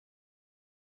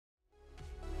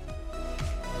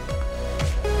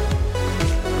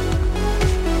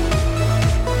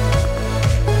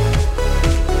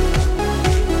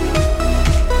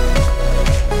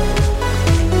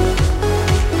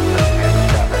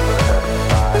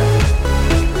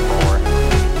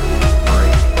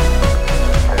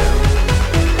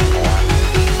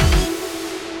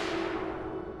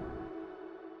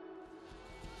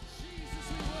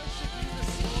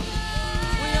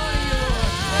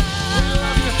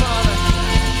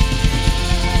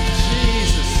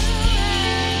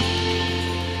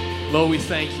Lord, we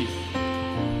thank you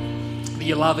that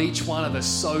you love each one of us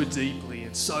so deeply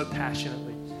and so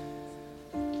passionately.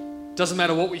 Doesn't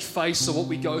matter what we face or what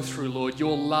we go through, Lord,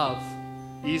 your love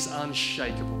is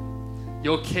unshakable.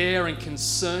 Your care and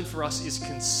concern for us is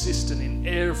consistent in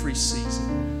every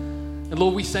season. And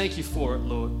Lord, we thank you for it,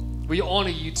 Lord. We honor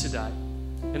you today.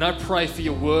 And I pray for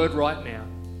your word right now.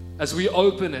 As we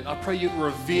open it, I pray you'd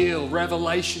reveal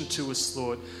revelation to us,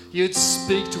 Lord. You'd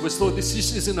speak to us, Lord. This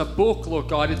just isn't a book, Lord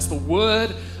God. It's the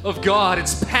word of God.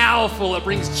 It's powerful. It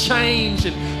brings change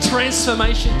and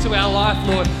transformation to our life,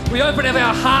 Lord. We open up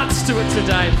our hearts to it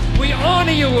today. We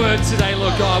honor your word today,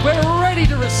 Lord God. We're ready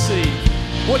to receive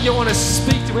what you want to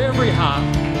speak to every heart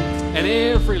and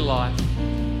every life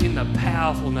in the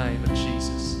powerful name of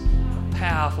Jesus. The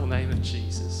powerful name of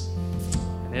Jesus.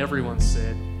 And everyone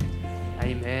said,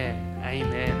 amen,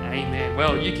 amen, amen.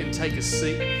 Well, you can take a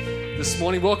seat this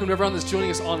morning. Welcome to everyone that's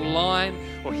joining us online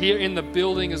or here in the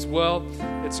building as well.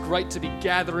 It's great to be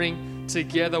gathering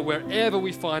together wherever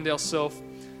we find ourselves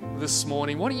this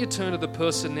morning. Why don't you turn to the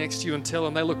person next to you and tell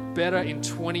them they look better in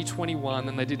 2021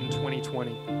 than they did in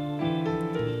 2020.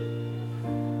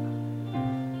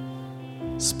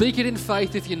 Speak it in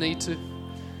faith if you need to.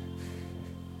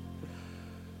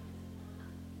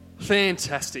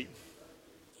 Fantastic.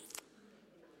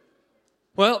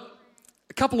 Well,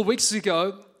 a couple of weeks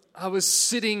ago, I was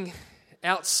sitting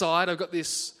outside. I've got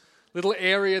this little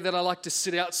area that I like to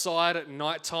sit outside at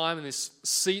night time, and this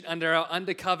seat under our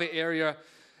undercover area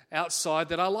outside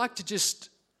that I like to just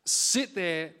sit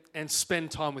there and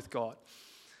spend time with God.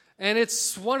 And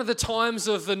it's one of the times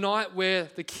of the night where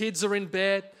the kids are in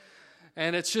bed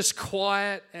and it's just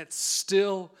quiet, it's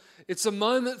still. It's a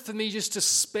moment for me just to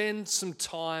spend some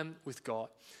time with God.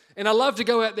 And I love to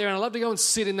go out there and I love to go and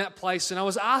sit in that place. And I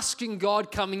was asking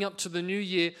God coming up to the new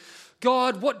year,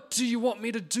 God, what do you want me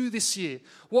to do this year?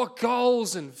 What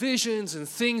goals and visions and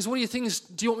things, what things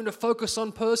do you want me to focus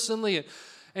on personally?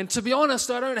 And to be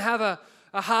honest, I don't have a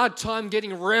hard time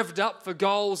getting revved up for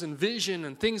goals and vision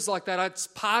and things like that. It's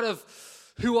part of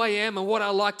who I am and what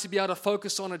I like to be able to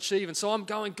focus on, achieve. And so I'm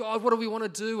going, God, what do we want to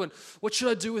do? And what should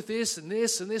I do with this and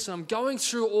this and this? And I'm going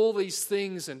through all these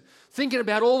things and thinking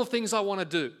about all the things I want to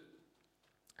do.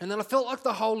 And then I felt like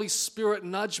the Holy Spirit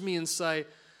nudged me and say,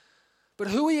 but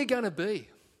who are you going to be?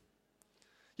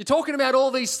 You're talking about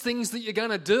all these things that you're going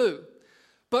to do,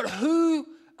 but who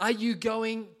are you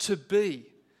going to be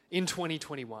in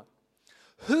 2021?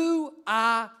 Who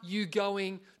are you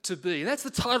going to be? And that's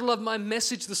the title of my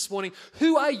message this morning.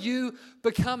 Who are you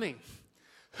becoming?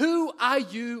 Who are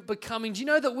you becoming? Do you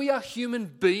know that we are human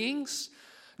beings,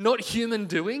 not human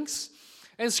doings?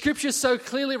 And Scripture so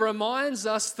clearly reminds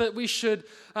us that we should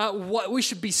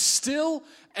be still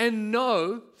and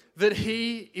know that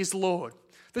He is Lord.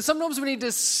 That sometimes we need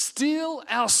to still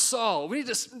our soul. We need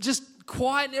to just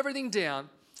quieten everything down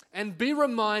and be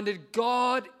reminded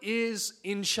God is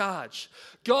in charge.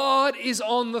 God is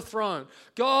on the throne.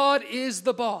 God is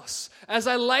the boss. As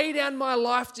I lay down my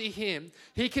life to Him,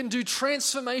 He can do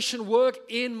transformation work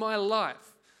in my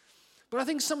life. But I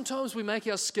think sometimes we make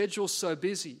our schedules so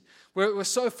busy. We're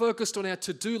so focused on our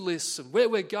to-do lists and where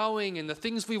we're going and the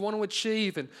things we want to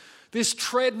achieve and this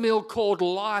treadmill called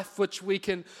life, which we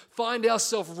can find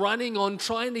ourselves running on,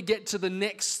 trying to get to the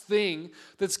next thing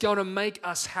that's going to make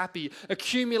us happy.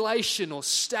 Accumulation or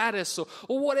status or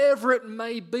whatever it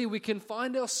may be, we can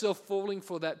find ourselves falling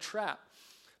for that trap.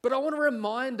 But I want to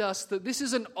remind us that this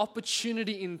is an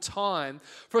opportunity in time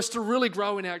for us to really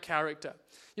grow in our character.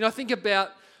 You know, I think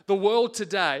about the world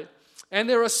today, and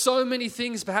there are so many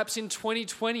things perhaps in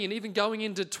 2020 and even going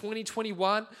into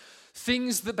 2021,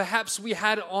 things that perhaps we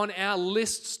had on our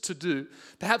lists to do.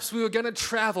 Perhaps we were going to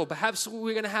travel. Perhaps we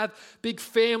were going to have big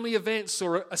family events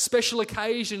or special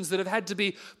occasions that have had to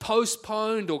be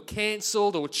postponed or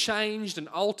cancelled or changed and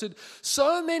altered.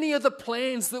 So many of the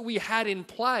plans that we had in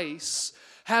place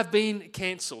have been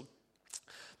cancelled.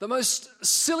 The most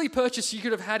silly purchase you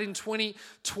could have had in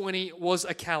 2020 was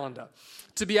a calendar.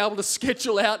 To be able to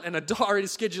schedule out and a diary to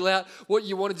schedule out what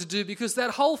you wanted to do, because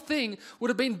that whole thing would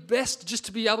have been best just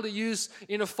to be able to use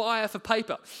in a fire for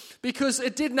paper, because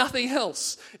it did nothing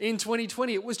else in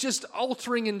 2020. It was just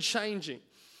altering and changing.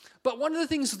 But one of the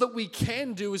things that we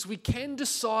can do is we can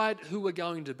decide who we're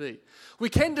going to be. We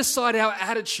can decide our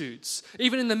attitudes,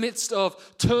 even in the midst of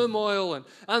turmoil and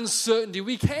uncertainty.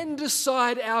 We can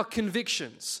decide our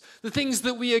convictions, the things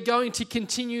that we are going to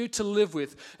continue to live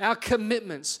with, our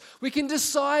commitments. We can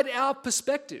decide our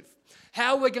perspective,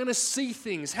 how we're going to see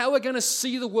things, how we're going to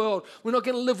see the world. We're not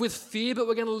going to live with fear, but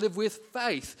we're going to live with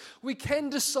faith. We can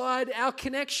decide our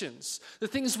connections, the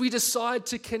things we decide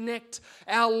to connect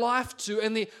our life to,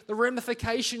 and the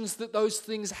ramifications that those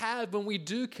things have when we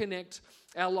do connect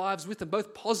our lives with them,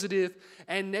 both positive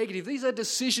and negative. These are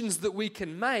decisions that we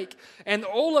can make, and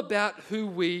all about who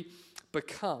we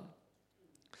become.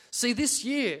 See, this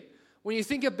year, when you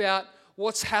think about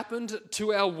what's happened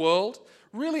to our world,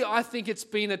 really I think it's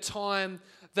been a time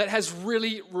that has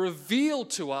really revealed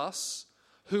to us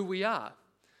who we are.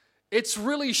 It's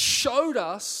really showed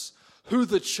us who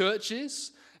the church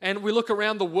is. And we look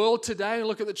around the world today and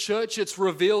look at the church, it's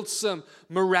revealed some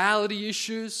morality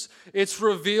issues. It's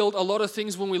revealed a lot of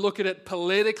things when we look at it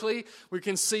politically. We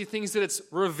can see things that it's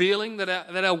revealing that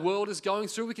our world is going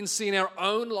through. We can see in our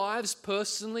own lives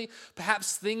personally,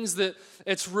 perhaps things that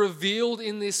it's revealed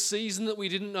in this season that we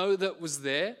didn't know that was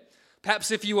there. Perhaps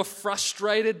if you were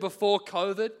frustrated before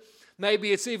COVID,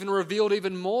 maybe it's even revealed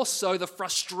even more so the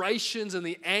frustrations and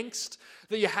the angst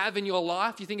that you have in your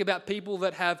life. You think about people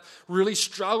that have really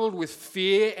struggled with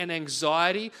fear and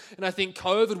anxiety. And I think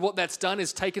COVID, what that's done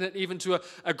is taken it even to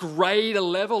a greater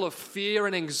level of fear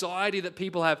and anxiety that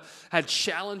people have had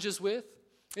challenges with.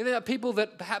 And there are people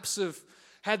that perhaps have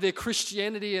had their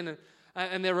Christianity and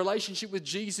their relationship with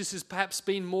Jesus has perhaps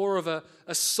been more of a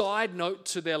side note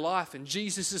to their life. And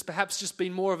Jesus has perhaps just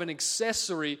been more of an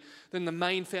accessory than the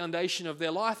main foundation of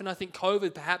their life. And I think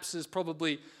COVID perhaps has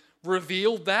probably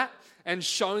revealed that and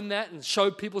shown that and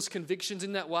showed people's convictions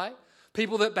in that way.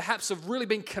 People that perhaps have really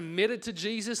been committed to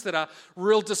Jesus, that are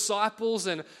real disciples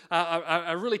and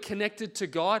are really connected to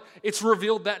God. It's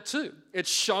revealed that too. It's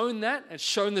shown that. It's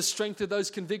shown the strength of those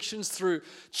convictions through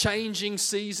changing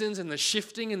seasons and the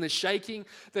shifting and the shaking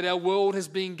that our world has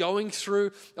been going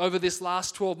through over this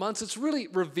last 12 months. It's really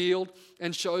revealed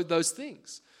and showed those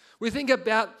things. We think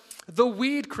about the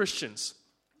weird Christians.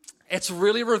 It's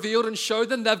really revealed and showed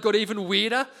them they've got even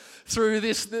weirder through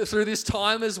this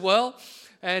time as well.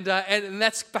 And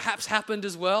that's perhaps happened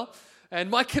as well. And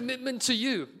my commitment to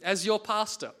you as your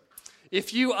pastor,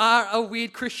 if you are a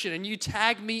weird Christian and you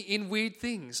tag me in weird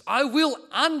things, I will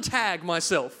untag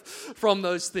myself from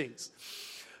those things.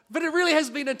 But it really has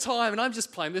been a time, and I'm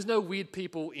just playing, there's no weird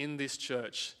people in this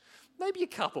church. Maybe a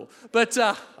couple, but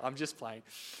I'm just playing.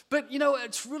 But,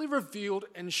 it's really revealed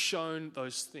and shown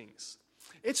those things.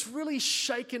 It's really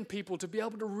shaken people to be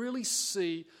able to really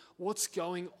see what's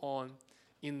going on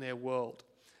in their world.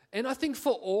 And I think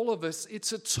for all of us,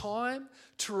 it's a time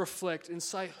to reflect and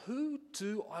say, who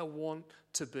do I want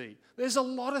to be? There's a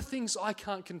lot of things I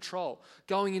can't control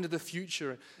going into the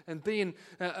future, and being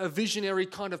a visionary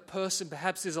kind of person,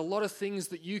 perhaps there's a lot of things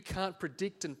that you can't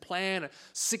predict and plan, a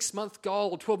 6-month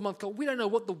goal, a 12-month goal. We don't know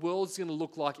what the world's going to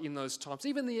look like in those times.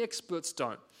 Even the experts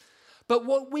don't. But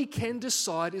what we can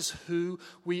decide is who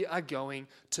we are going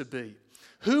to be.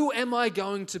 Who am I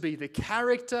going to be? The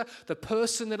character, the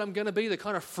person that I'm going to be, the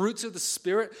kind of fruits of the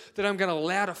Spirit that I'm going to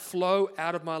allow to flow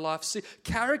out of my life. See,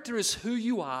 character is who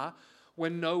you are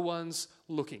when no one's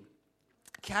looking.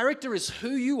 Character is who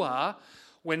you are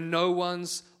when no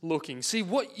one's looking. See,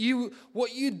 what you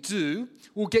do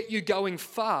will get you going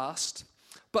fast,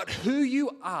 but who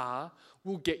you are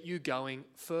will get you going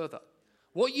further.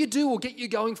 What you do will get you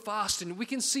going fast, and we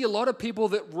can see a lot of people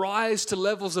that rise to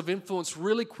levels of influence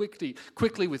really quickly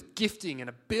with gifting and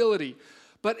ability.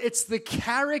 But it's the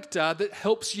character that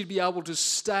helps you to be able to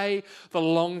stay the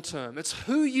long term. It's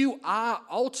who you are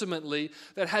ultimately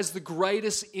that has the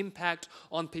greatest impact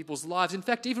on people's lives. In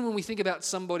fact, even when we think about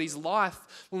somebody's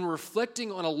life, when we're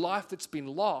reflecting on a life that's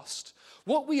been lost,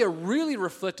 what we are really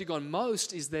reflecting on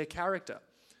most is their character.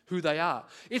 Who they are.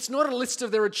 It's not a list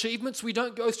of their achievements. We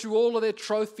don't go through all of their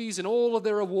trophies and all of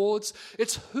their awards.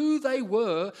 It's who they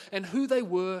were and who they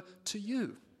were to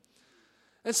you.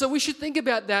 And so we should think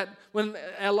about that when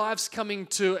our life's coming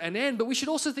to an end, but we should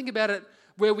also think about it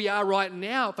where we are right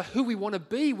now for who we want to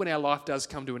be when our life does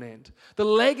come to an end. The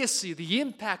legacy, the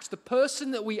impact, the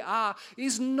person that we are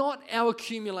is not our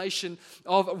accumulation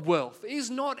of wealth, is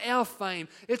not our fame.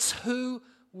 It's who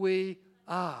we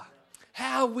are.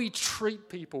 How we treat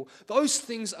people. Those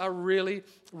things are really,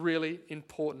 really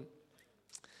important.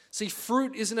 See,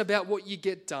 fruit isn't about what you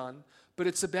get done, but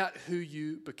it's about who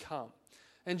you become.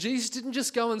 And Jesus didn't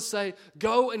just go and say,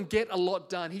 go and get a lot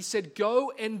done. He said,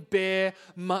 go and bear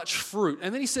much fruit.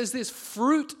 And then he says this,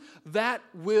 fruit that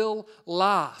will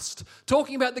last.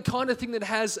 Talking about the kind of thing that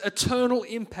has eternal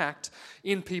impact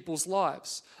in people's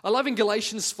lives. I love in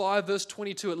Galatians 5 verse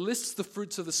 22, it lists the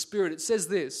fruits of the Spirit. It says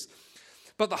this,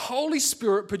 but the Holy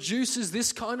Spirit produces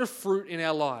this kind of fruit in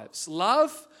our lives.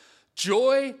 Love,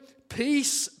 joy,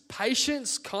 peace,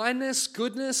 patience, kindness,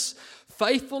 goodness,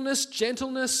 faithfulness,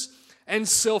 gentleness, and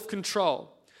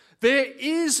self-control. There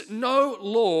is no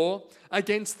law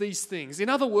against these things. In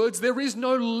other words, there is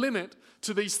no limit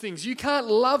to these things. You can't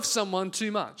love someone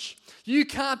too much. You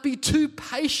can't be too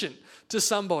patient to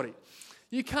somebody.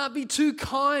 You can't be too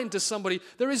kind to somebody.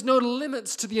 There is no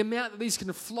limits to the amount that these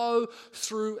can flow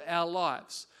through our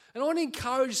lives. And I want to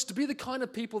encourage us to be the kind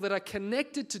of people that are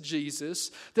connected to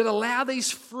Jesus, that allow these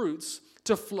fruits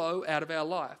to flow out of our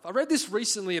life. I read this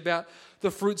recently about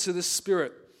the fruits of the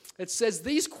Spirit. It says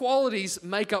these qualities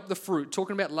make up the fruit,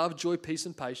 talking about love, joy, peace,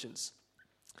 and patience.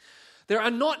 There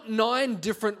are not 9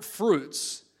 different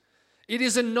fruits. It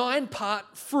is a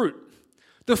 9-part fruit.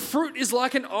 The fruit is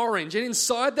like an orange, and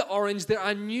inside the orange there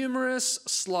are numerous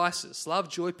slices: love,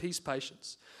 joy, peace,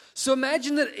 patience. So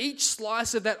imagine that each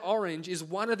slice of that orange is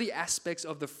one of the aspects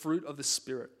of the fruit of the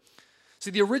Spirit.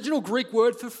 See, the original Greek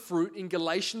word for fruit in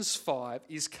Galatians 5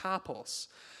 is karpos.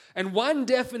 And one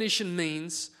definition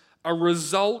means a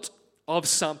result of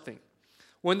something.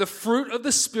 When the fruit of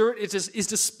the Spirit is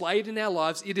displayed in our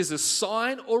lives, it is a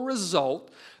sign or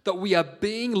result that we are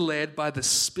being led by the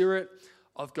Spirit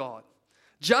of God.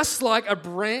 Just like a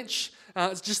branch,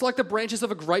 just like the branches of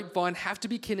a grapevine have to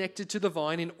be connected to the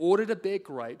vine in order to bear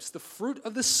grapes, the fruit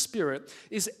of the Spirit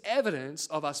is evidence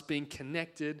of us being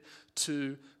connected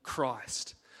to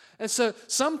Christ. And so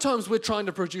sometimes we're trying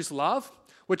to produce love,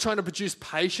 we're trying to produce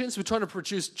patience, we're trying to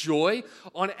produce joy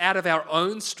out of our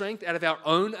own strength, out of our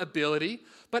own ability.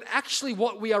 But actually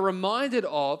what we are reminded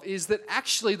of is that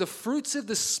actually the fruits of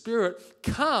the Spirit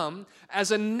come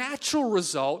as a natural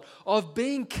result of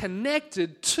being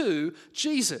connected to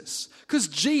Jesus. Because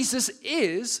Jesus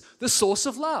is the source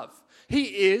of love. He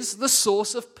is the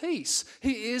source of peace.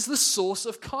 He is the source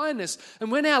of kindness. And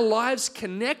when our lives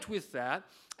connect with that,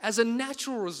 as a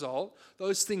natural result,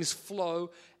 those things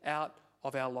flow out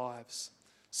of our lives.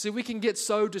 See, we can get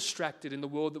so distracted in the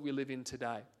world that we live in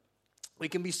today. We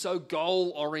can be so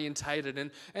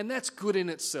goal-orientated, and that's good in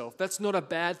itself. That's not a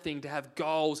bad thing to have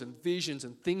goals and visions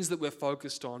and things that we're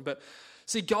focused on. But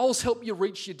see, goals help you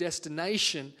reach your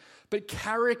destination, but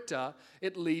character,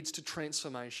 it leads to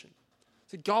transformation.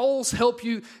 So goals help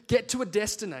you get to a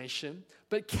destination,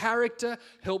 but character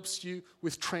helps you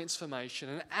with transformation.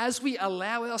 And as we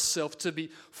allow ourselves to be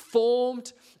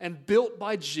formed and built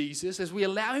by Jesus, as we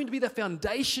allow Him to be the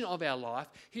foundation of our life,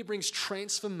 He brings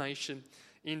transformation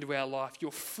into our life.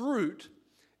 Your fruit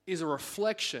is a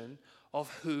reflection of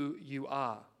who you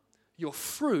are. Your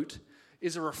fruit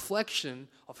is a reflection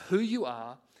of who you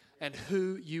are and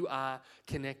who you are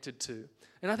connected to.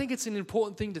 And I think it's an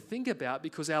important thing to think about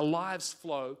because our lives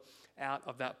flow out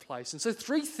of that place. And so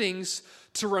 3 things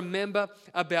to remember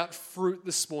about fruit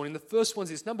this morning. The first one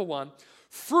is, number 1,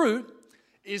 fruit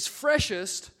is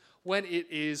freshest when it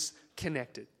is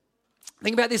connected.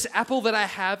 Think about this apple that I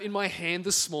have in my hand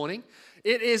this morning.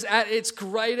 It is at its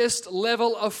greatest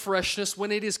level of freshness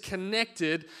when it is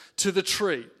connected to the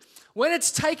tree. When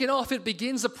it's taken off, it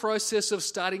begins a process of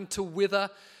starting to wither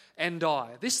and die.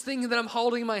 This thing that I'm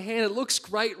holding in my hand, it looks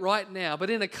great right now,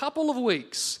 but in a couple of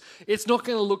weeks, it's not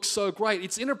going to look so great.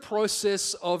 It's in a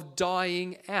process of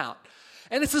dying out.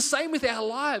 And it's the same with our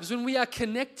lives. When we are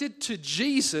connected to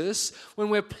Jesus, when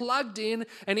we're plugged in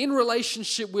and in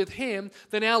relationship with Him,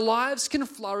 then our lives can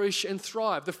flourish and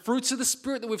thrive. The fruits of the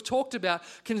Spirit that we've talked about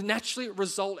can naturally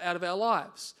result out of our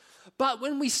lives. But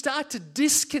when we start to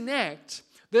disconnect,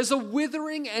 there's a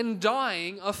withering and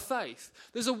dying of faith.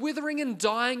 There's a withering and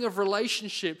dying of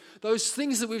relationship. Those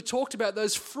things that we've talked about,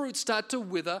 those fruits start to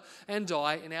wither and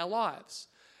die in our lives.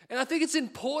 And I think it's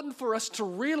important for us to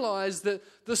realize that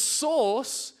the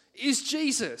source is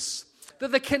Jesus,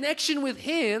 that the connection with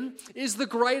Him is the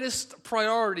greatest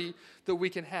priority that we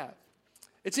can have.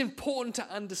 It's important to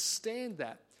understand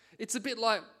that. It's a bit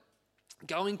like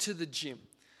going to the gym.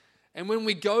 And when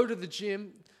we go to the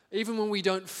gym, even when we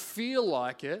don't feel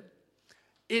like it,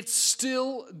 it's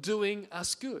still doing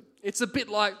us good. It's a bit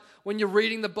like when you're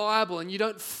reading the Bible and you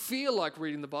don't feel like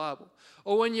reading the Bible.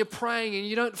 Or when you're praying and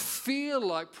you don't feel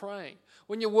like praying.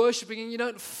 When you're worshiping and you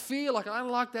don't feel like, I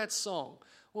don't like that song.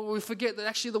 Well, we forget that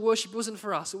actually the worship wasn't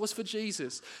for us. It was for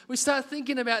Jesus. We start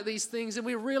thinking about these things and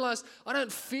we realize, I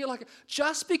don't feel like it.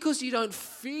 Just because you don't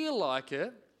feel like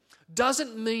it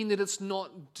doesn't mean that it's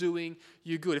not doing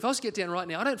you good. If I was to get down right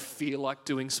now, I don't feel like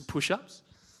doing some push-ups.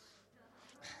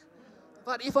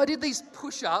 But if I did these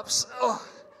push-ups,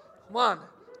 1,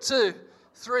 2,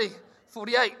 3,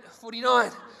 48,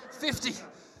 49, 50.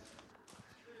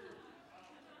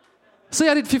 See,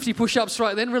 I did 50 push-ups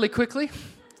right then really quickly.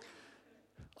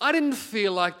 I didn't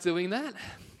feel like doing that.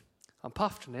 I'm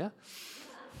puffed now.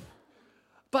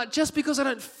 But just because I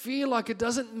don't feel like it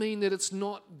doesn't mean that it's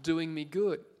not doing me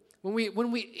good. When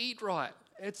we eat right,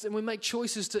 and we make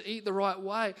choices to eat the right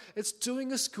way, it's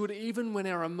doing us good even when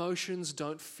our emotions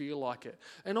don't feel like it.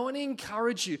 And I want to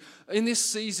encourage you in this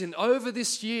season, over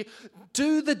this year,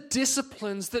 do the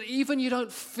disciplines that even you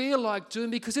don't feel like doing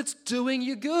because it's doing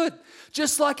you good.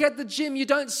 Just like at the gym, you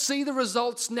don't see the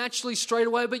results naturally straight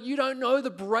away, but you don't know the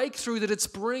breakthrough that it's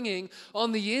bringing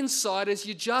on the inside as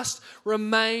you just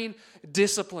remain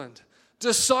disciplined.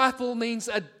 Disciple means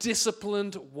a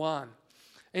disciplined one.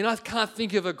 And I can't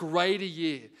think of a greater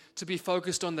year to be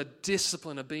focused on the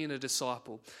discipline of being a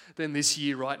disciple than this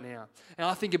year right now. And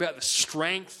I think about the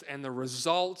strength and the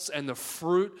results and the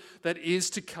fruit that is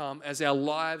to come as our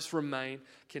lives remain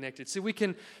connected. So we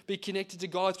can be connected to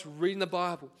God through reading the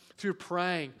Bible, through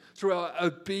praying, through our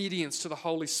obedience to the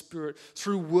Holy Spirit,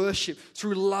 through worship,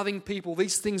 through loving people.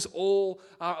 These things all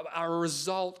are a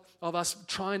result of us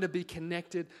trying to be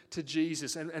connected to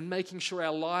Jesus and making sure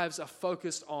our lives are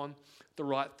focused on the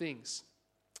right things.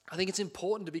 I think it's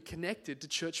important to be connected to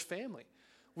church family.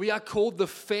 We are called the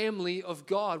family of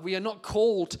God. We are not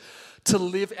called to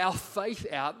live our faith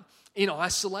out in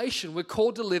isolation. We're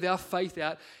called to live our faith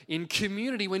out in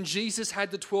community. When Jesus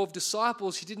had the 12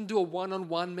 disciples, he didn't do a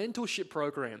one-on-one mentorship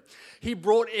program. He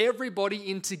brought everybody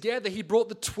in together. He brought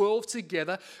the 12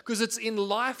 together because it's in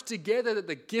life together that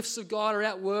the gifts of God are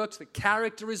outworked, the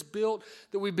character is built,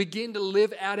 that we begin to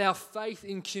live out our faith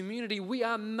in community. We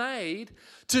are made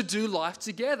to do life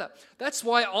together. That's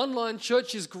why online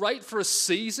church is great for a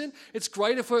season. It's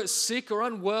great if we're sick or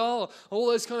unwell, all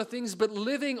those kind of things. But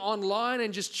living online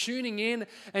and just tuning in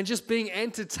and just being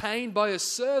entertained by a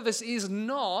service is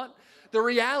not the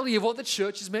reality of what the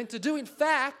church is meant to do. In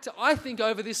fact, I think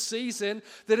over this season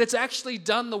that it's actually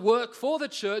done the work for the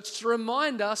church to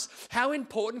remind us how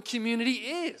important community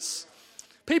is.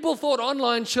 People thought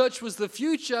online church was the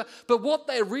future, but what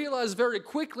they realized very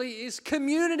quickly is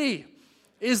community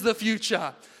is the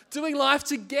future. Doing life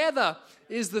together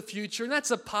is the future, and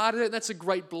that's a part of it. That's a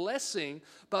great blessing,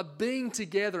 but being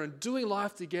together and doing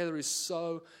life together is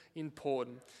so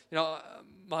important. You know,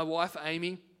 my wife,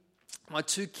 Amy, my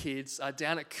 2 kids are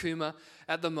down at Cooma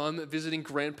at the moment visiting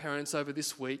grandparents over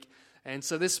this week, and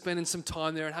so they're spending some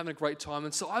time there and having a great time,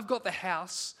 and so I've got the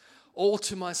house all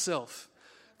to myself.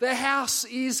 The house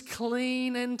is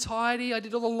clean and tidy. I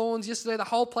did all the lawns yesterday. The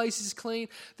whole place is clean.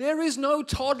 There is no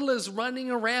toddlers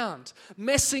running around,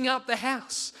 messing up the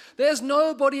house. There's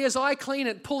nobody as I clean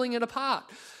it, pulling it apart.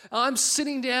 I'm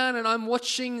sitting down and I'm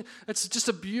watching. It's just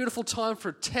a beautiful time for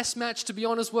a test match, to be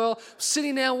honest. Well,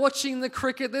 sitting down watching the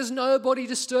cricket. There's nobody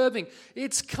disturbing.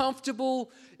 It's comfortable.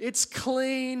 It's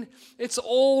clean. It's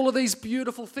all of these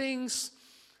beautiful things.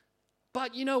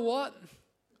 But you know what?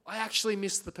 I actually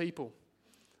miss the people.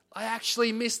 I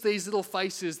actually miss these little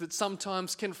faces that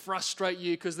sometimes can frustrate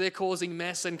you because they're causing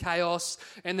mess and chaos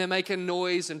and they're making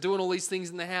noise and doing all these things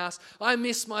in the house. I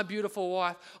miss my beautiful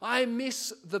wife. I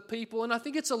miss the people. And I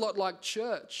think it's a lot like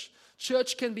church.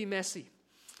 Church can be messy.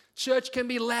 Church can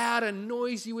be loud and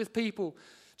noisy with people.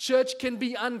 Church can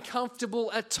be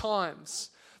uncomfortable at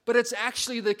times. But it's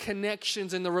actually the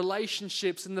connections and the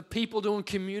relationships and the people doing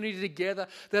community together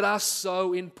that are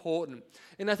so important.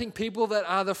 And I think people that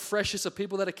are the freshest are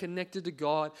people that are connected to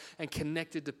God and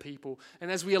connected to people. And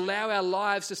as we allow our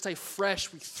lives to stay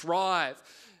fresh, we thrive.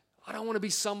 I don't want to be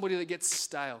somebody that gets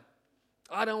stale.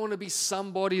 I don't want to be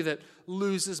somebody that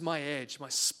loses my edge, my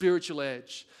spiritual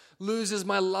edge, loses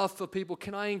my love for people.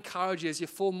 Can I encourage you, as you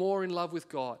fall more in love with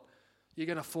God, you're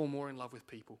going to fall more in love with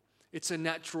people. It's a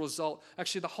natural result.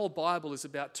 Actually, the whole Bible is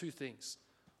about 2 things: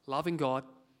 loving God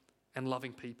and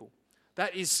loving people.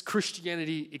 That is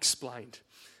Christianity explained.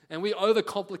 And we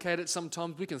overcomplicate it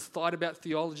sometimes. We can fight about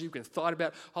theology. We can fight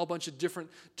about a whole bunch of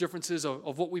differences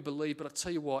of what we believe. But I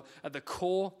tell you what, at the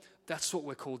core, that's what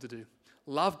we're called to do.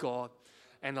 Love God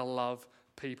and to love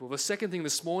people. The second thing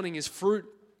this morning is fruit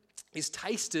is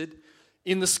tasted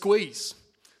in the squeeze.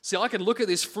 See, I can look at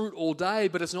this fruit all day,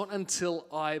 but it's not until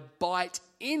I bite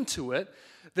into it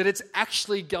that it's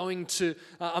actually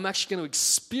I'm actually going to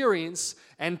experience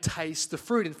and taste the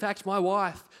fruit. In fact, my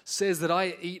wife says that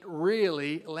I eat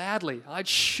really loudly. I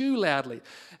chew loudly.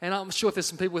 And I'm sure if there's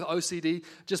some people with OCD,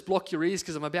 just block your ears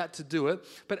because I'm about to do it.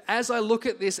 But as I look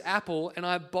at this apple and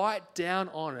I bite down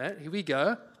on it, here we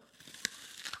go.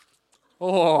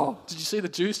 Oh, did you see the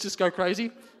juice just go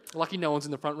crazy? Lucky no one's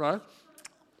in the front row.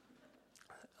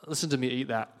 Listen to me eat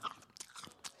that.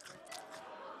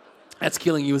 That's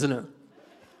killing you, isn't it?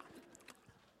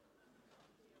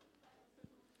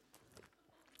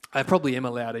 I probably am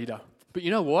a loud eater. But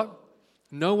you know what?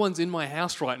 No one's in my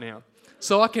house right now.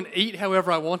 So I can eat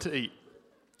however I want to eat.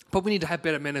 Probably need to have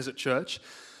better manners at church,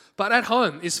 but at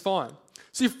home is fine.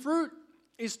 See, fruit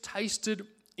is tasted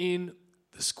in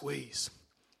the squeeze,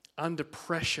 under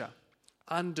pressure,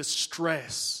 under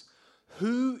stress.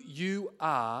 Who you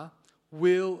are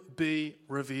will be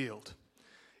revealed.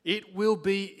 It will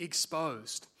be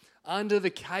exposed. Under the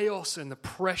chaos and the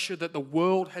pressure that the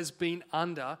world has been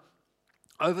under,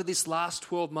 over this last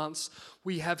 12 months,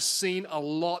 we have seen a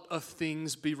lot of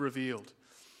things be revealed.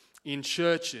 In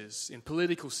churches, in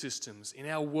political systems, in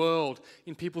our world,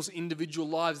 in people's individual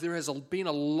lives, there has been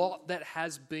a lot that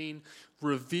has been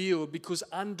revealed because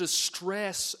under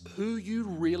stress, who you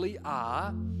really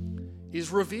are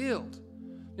is revealed.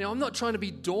 Now, I'm not trying to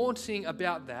be daunting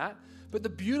about that, but the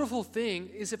beautiful thing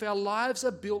is if our lives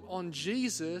are built on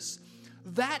Jesus,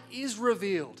 that is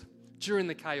revealed during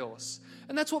the chaos.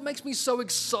 And that's what makes me so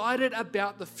excited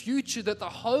about the future, that the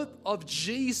hope of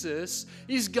Jesus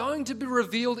is going to be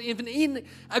revealed even in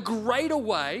a greater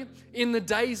way in the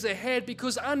days ahead,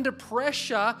 because under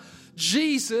pressure,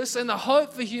 Jesus and the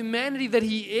hope for humanity that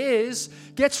he is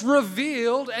gets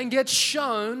revealed and gets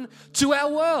shown to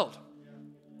our world.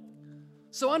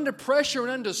 So under pressure and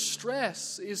under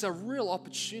stress is a real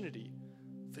opportunity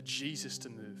for Jesus to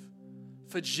move,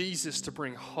 for Jesus to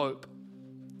bring hope.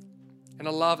 And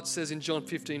I love it says in John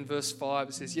 15 verse 5,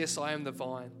 it says, "Yes, I am the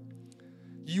vine.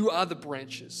 You are the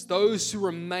branches. Those who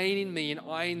remain in me and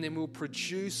I in them will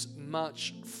produce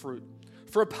much fruit.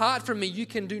 For apart from me, you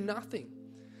can do nothing.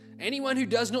 Anyone who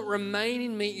does not remain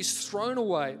in me is thrown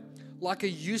away like a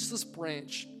useless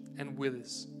branch and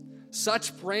withers.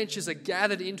 Such branches are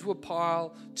gathered into a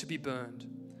pile to be burned.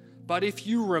 But if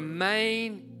you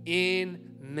remain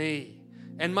in me,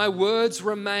 and my words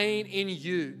remain in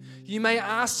you, you may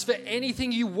ask for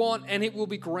anything you want and it will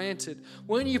be granted.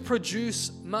 When you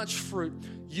produce much fruit,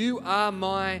 you are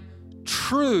my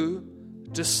true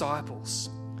disciples.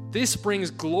 This brings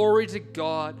glory to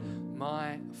God,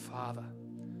 my Father."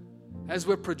 As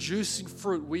we're producing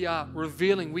fruit, we are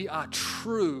revealing we are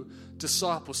true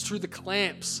disciples through the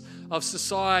clamps of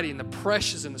society and the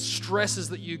pressures and the stresses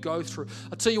that you go through.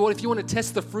 I'll tell you what, if you want to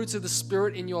test the fruits of the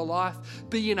Spirit in your life,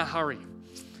 be in a hurry.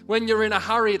 When you're in a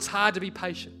hurry, it's hard to be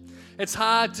patient. It's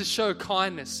hard to show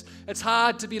kindness. It's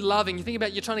hard to be loving. You think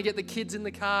about you're trying to get the kids in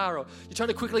the car, or you're trying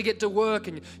to quickly get to work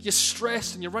and you're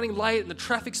stressed and you're running late and the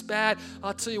traffic's bad.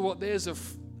 I'll tell you what, there's a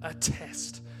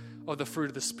test of the fruit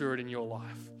of the Spirit in your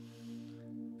life.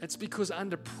 It's because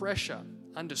under pressure,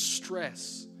 under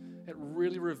stress, it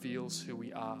really reveals who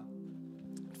we are.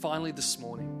 Finally, this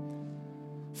morning,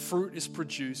 fruit is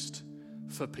produced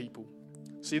for people.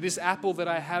 See, this apple that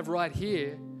I have right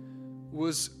here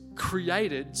was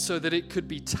created so that it could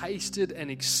be tasted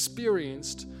and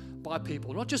experienced by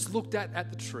people. Not just looked at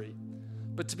the tree,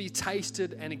 but to be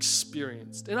tasted and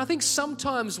experienced. And I think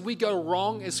sometimes we go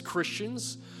wrong as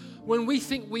Christians when we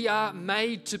think we are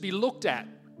made to be looked at.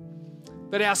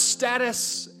 That our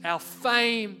status, our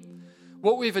fame,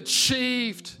 what we've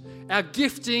achieved, our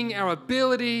gifting, our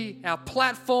ability, our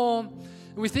platform,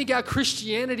 and we think our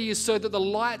Christianity is so that the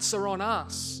lights are on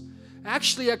us.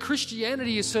 Actually, our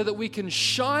Christianity is so that we can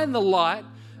shine the light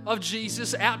of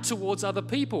Jesus out towards other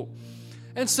people.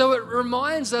 And so it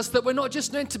reminds us that we're not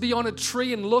just meant to be on a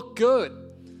tree and look good.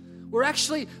 We're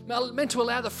actually meant to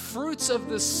allow the fruits of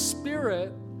the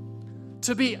Spirit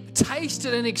to be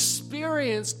tasted and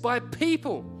experienced by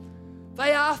people.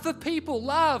 They are for people.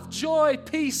 Love, joy,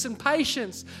 peace, and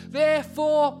patience. They're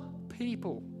for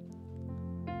people.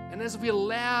 And as we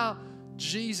allow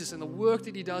Jesus and the work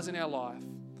that he does in our life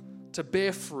to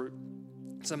bear fruit,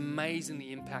 it's amazing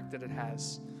the impact that it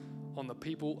has on the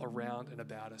people around and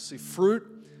about us. See, fruit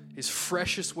is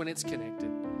freshest when it's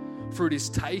connected. Fruit is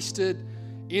tasted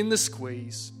in the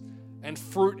squeeze, and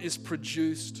fruit is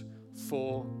produced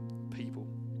for people.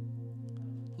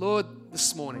 Lord,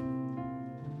 this morning,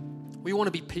 we want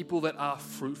to be people that are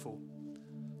fruitful.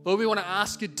 Lord, we want to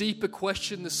ask a deeper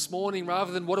question this morning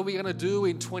rather than what are we going to do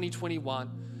in 2021.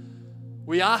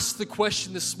 We ask the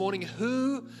question this morning,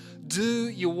 who do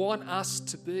you want us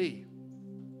to be?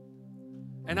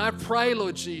 And I pray,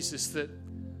 Lord Jesus, that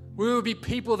we will be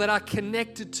people that are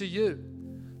connected to you,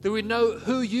 that we know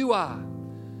who you are,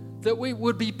 that we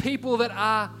would be people that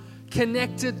are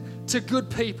connected to good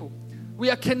people. We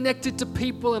are connected to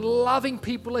people and loving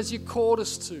people as you called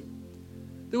us to.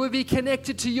 That we be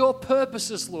connected to your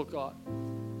purposes, Lord God.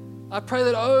 I pray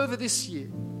that over this year,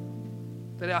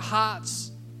 that our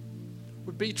hearts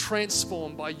would be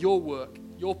transformed by your work,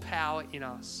 your power in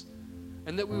us,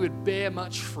 and that we would bear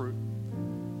much fruit.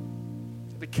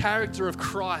 That the character of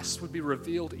Christ would be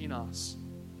revealed in us.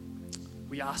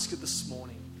 We ask it this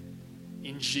morning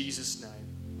in Jesus'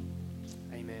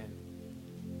 name. Amen.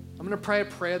 I'm going to pray a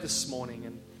prayer this morning,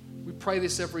 and we pray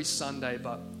this every Sunday,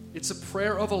 but it's a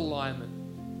prayer of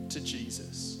alignment to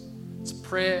Jesus. It's a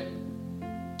prayer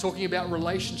talking about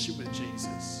relationship with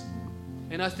Jesus.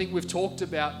 And I think we've talked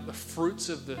about the fruits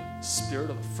of the Spirit,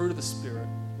 or the fruit of the Spirit.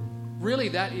 Really,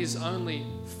 that is only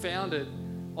founded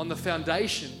on the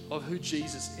foundation of who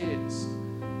Jesus is.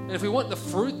 And if we want the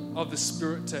fruit of the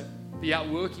Spirit to be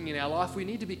outworking in our life, we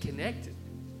need to be connected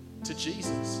to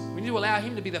Jesus. We need to allow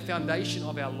Him to be the foundation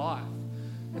of our life.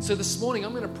 And so this morning,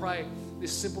 I'm going to pray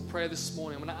this simple prayer this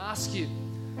morning. I'm going to ask you,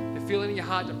 if you feel it in your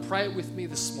heart, to pray it with me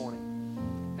this morning.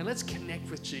 And let's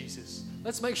connect with Jesus.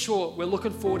 Let's make sure we're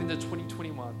looking forward into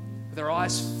 2021 with our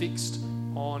eyes fixed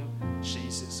on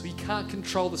Jesus. We can't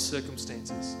control the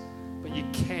circumstances, but you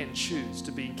can choose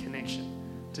to be in connection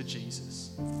to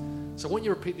Jesus. So I want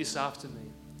you to repeat this after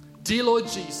me. Dear Lord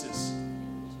Jesus,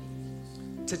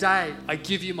 today I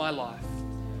give you my life.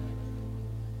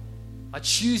 I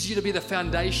choose you to be the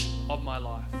foundation of my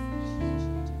life.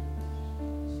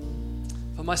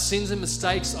 For my sins and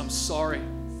mistakes, I'm sorry.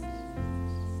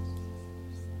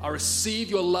 I receive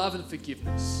your love and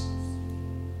forgiveness.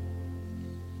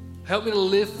 Help me to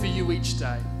live for you each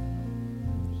day.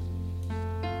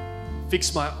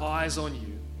 Fix my eyes on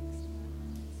you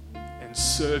and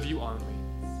serve you only.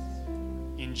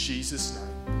 In Jesus'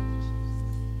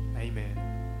 name, amen.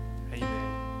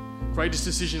 Amen. Greatest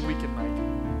decision we can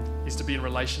make is to be in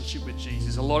relationship with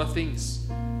Jesus. A lot of things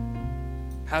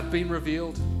have been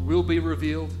revealed, will be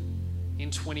revealed in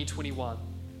 2021.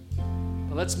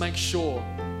 But let's make sure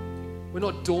we're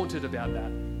not daunted about that.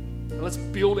 And let's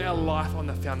build our life on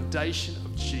the foundation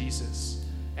of Jesus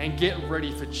and get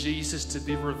ready for Jesus to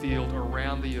be revealed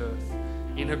around the earth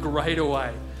in a greater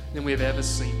way than we've ever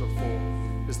seen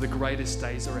before, because the greatest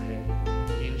days are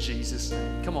ahead in Jesus'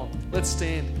 name. Come on, let's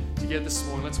stand together this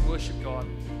morning. Let's worship God.